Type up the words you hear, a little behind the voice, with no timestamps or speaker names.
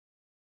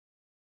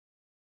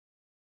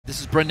This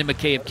is Brendan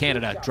Mackay of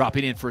Canada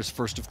dropping in for his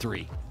first of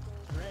three.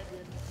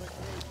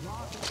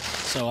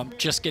 So I'm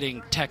just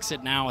getting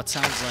texted now. It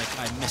sounds like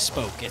I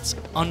misspoke. It's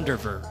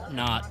undervert,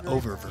 not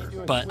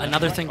oververt. But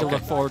another thing to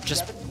look for,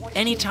 just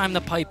anytime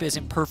the pipe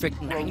isn't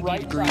perfect, 90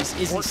 degrees,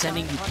 isn't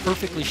sending you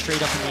perfectly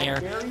straight up in the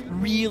air,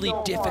 really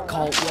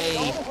difficult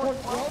way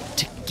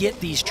to get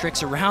these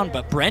tricks around.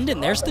 But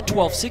Brendan, there's the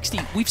 1260.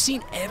 We've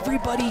seen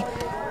everybody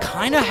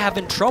kind of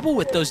having trouble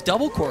with those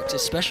double corks,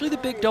 especially the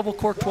big double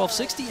cork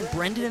 1260, and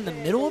Brendan in the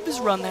middle of his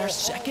run there,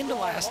 second to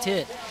last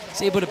hit,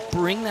 is able to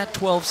bring that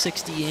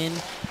 1260 in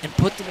and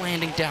put the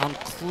landing down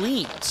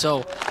clean.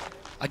 So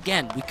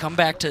again, we come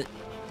back to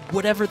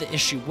whatever the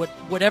issue,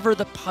 whatever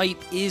the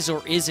pipe is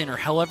or isn't, or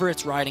however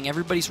it's riding,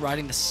 everybody's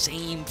riding the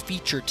same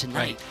feature tonight.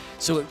 Right.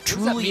 So it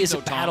truly is a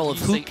battle of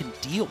who can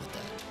deal with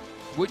that.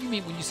 What do you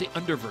mean when you say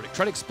undervert?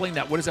 Try to explain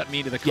that. What does that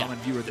mean to the common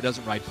viewer that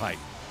doesn't ride pipe?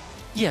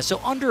 Yeah,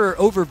 so under or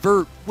over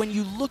vert, when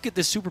you look at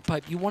the super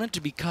pipe, you want it to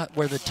be cut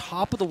where the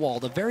top of the wall,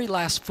 the very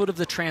last foot of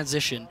the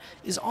transition,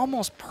 is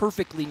almost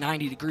perfectly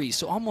 90 degrees,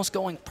 so almost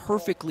going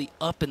perfectly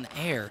up in the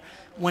air.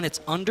 When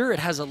it's under, it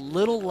has a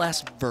little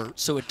less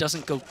vert, so it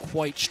doesn't go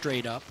quite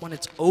straight up. When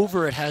it's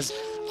over, it has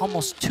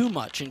almost too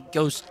much and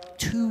goes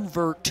too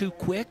vert too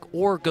quick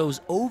or goes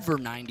over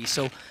 90,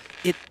 so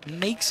it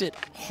makes it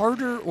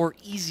harder or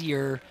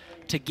easier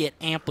to get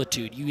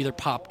amplitude. You either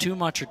pop too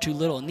much or too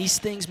little, and these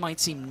things might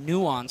seem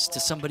nuanced to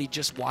somebody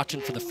just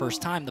watching for the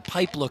first time. The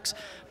pipe looks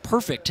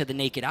perfect to the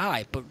naked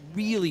eye, but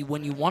really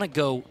when you want to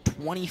go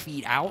 20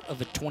 feet out of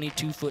a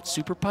 22-foot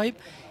super pipe,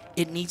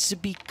 it needs to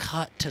be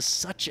cut to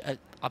such a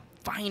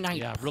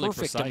finite,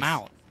 perfect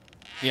amount.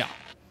 Yeah.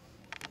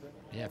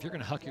 Yeah, if you're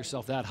going to huck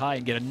yourself that high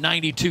and get a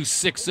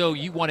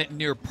 92.60, you want it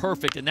near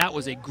perfect, and that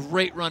was a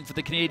great run for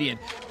the Canadian.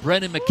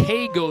 Brendan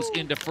Mackay goes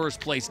into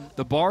first place.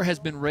 The bar has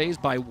been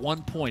raised by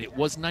 1 point. It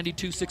was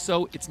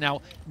 92.60. It's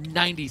now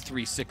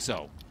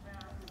 93.60.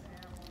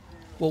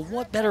 Well,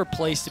 what better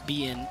place to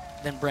be in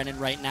than Brendan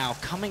right now,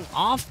 coming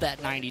off that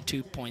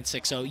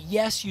 92.60.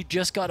 Yes, you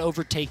just got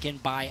overtaken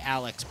by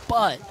Alex,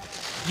 but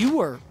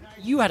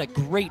you had a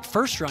great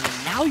first run,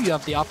 and now you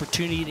have the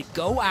opportunity to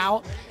go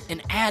out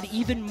and add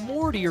even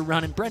more to your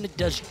run, and Brendan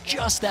does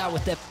just that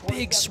with that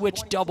big switch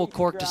double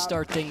cork to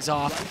start things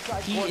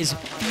off. He is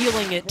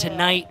feeling it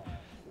tonight.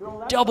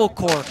 Double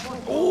cork.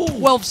 Ooh.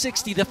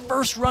 1260, the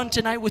first run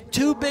tonight with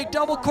two big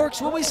double corks.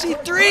 Will we see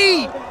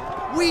three?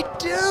 We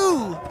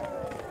do.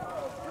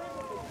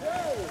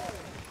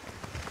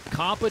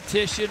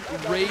 Competition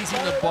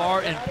raising the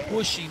bar and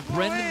pushing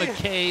Brendan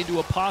Mackay into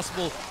a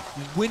possible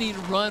winning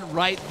run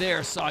right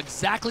there. Saw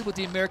exactly what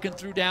the American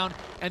threw down,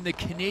 and the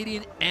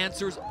Canadian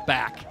answers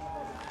back.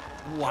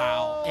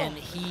 Wow, and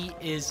he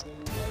is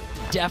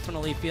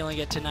definitely feeling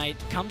it tonight.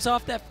 Comes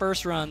off that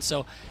first run,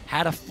 so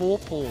had a full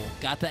pull,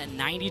 got that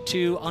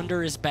 92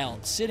 under his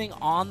belt, sitting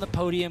on the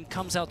podium,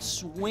 comes out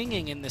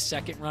swinging in the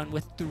second run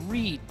with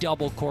three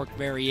double cork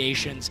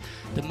variations,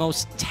 the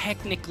most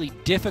technically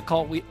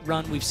difficult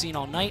run we've seen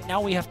all night. Now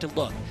we have to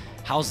look,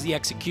 how's the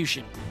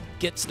execution?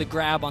 Gets the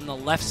grab on the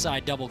left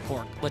side double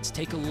cork. Let's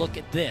take a look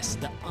at this,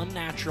 the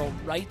unnatural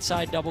right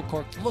side double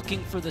cork,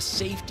 looking for the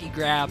safety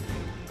grab.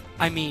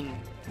 I mean,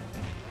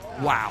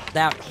 wow,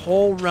 that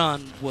whole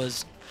run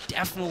was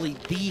definitely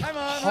the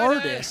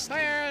hardest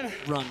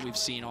run we've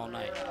seen all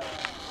night.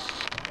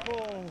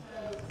 Oh.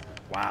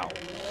 Wow.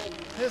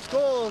 It's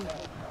cold.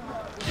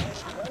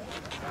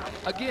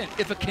 Again,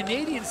 if a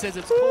Canadian says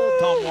it's cold,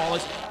 Tom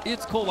Wallace,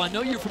 it's cold. I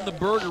know you're from the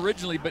Bird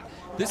originally, but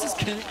this is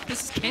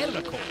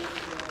Canada cold.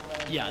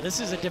 Yeah, this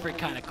is a different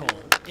kind of cold.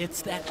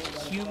 It's that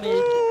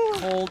humid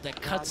cold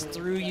that cuts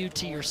through you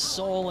to your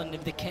soul, and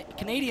if the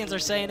Canadians are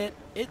saying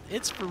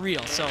it's for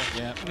real. So,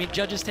 yeah. I mean,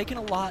 judges taking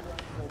a lot.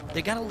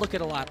 They got to look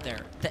at a lot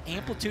there. The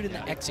amplitude and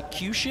the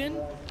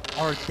execution,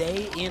 are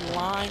they in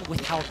line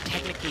with how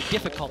technically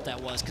difficult that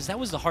was? Because that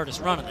was the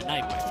hardest run of the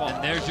night by far.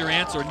 And there's your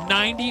answer,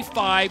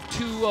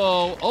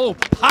 95.20. Oh,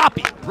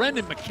 Poppy,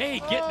 Brendan Mackay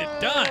getting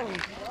it done.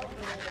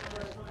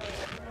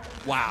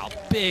 Wow,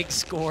 big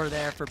score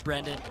there for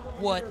Brendan.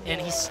 And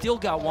he's still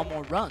got one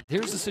more run.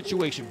 Here's the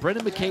situation.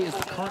 Brendan Mackay is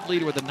the current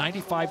leader with a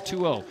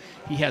 95.20.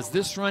 He has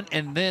this run,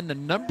 and then the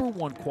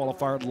 #1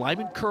 qualifier,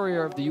 Lyman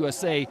Courier of the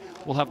USA,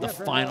 will have the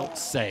final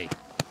say.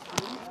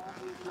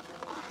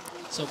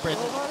 So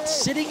Brendan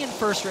sitting in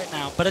first right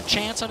now, but a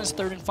chance on his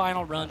third and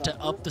final run to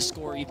up the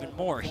score even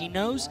more. He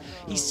knows,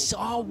 he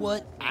saw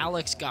what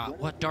Alex got,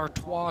 what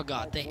D'Artois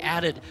got. They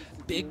added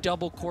big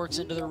double corks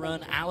into the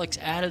run. Alex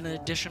added an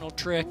additional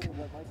trick.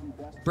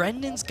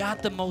 Brendan's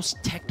got the most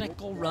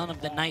technical run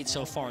of the night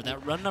so far.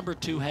 That run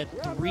 #2 had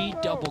 3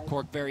 double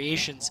cork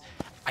variations.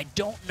 I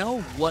don't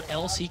know what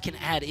else he can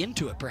add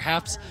into it.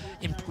 Perhaps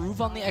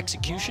improve on the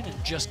execution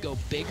and just go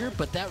bigger,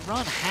 but that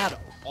run had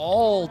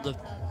all the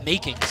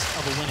makings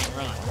of a winning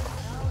run.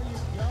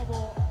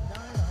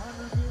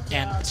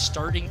 And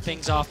starting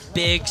things off,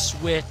 big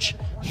switch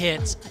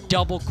hits,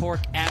 double cork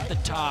at the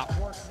top.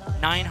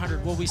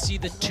 900, will we see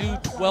the two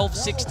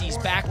 1260s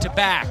back to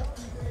back?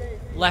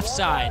 Left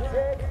side.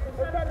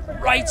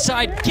 right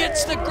side,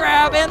 gets the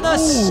grab and the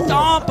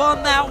stomp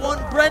on that one.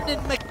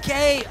 Brendan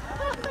Mackay.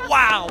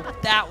 Wow,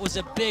 that was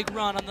a big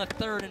run on the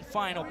third and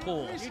final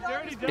pull.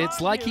 It's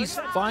like he's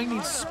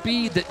finding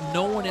speed that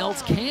no one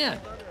else can.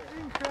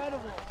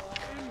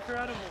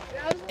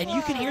 And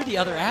you can hear the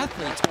other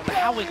athletes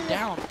bowing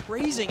down,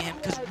 praising him,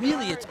 because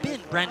really it's been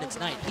Brendan's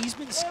night. He's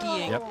been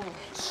skiing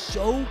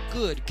so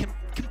good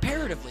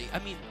comparatively. I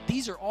mean,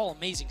 these are all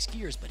amazing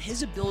skiers, but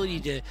his ability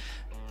to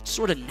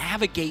sort of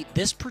navigate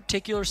this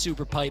particular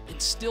super pipe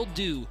and still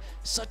do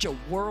such a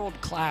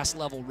world-class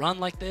level run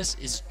like this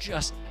is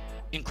just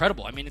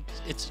incredible. I mean,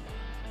 it's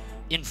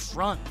in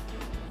front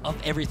of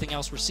everything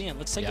else we're seeing.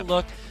 Let's take a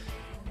look.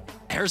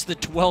 There's the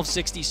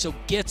 1260, so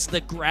gets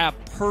the grab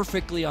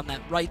perfectly on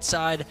that right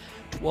side.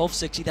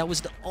 1260, that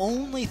was the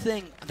only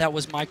thing that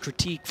was my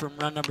critique from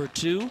run number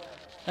 2.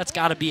 That's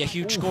got to be a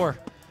huge score.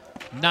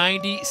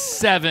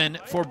 97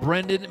 for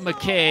Brendan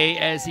Mackay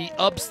as he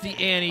ups the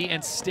ante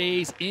and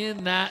stays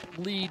in that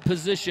lead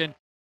position.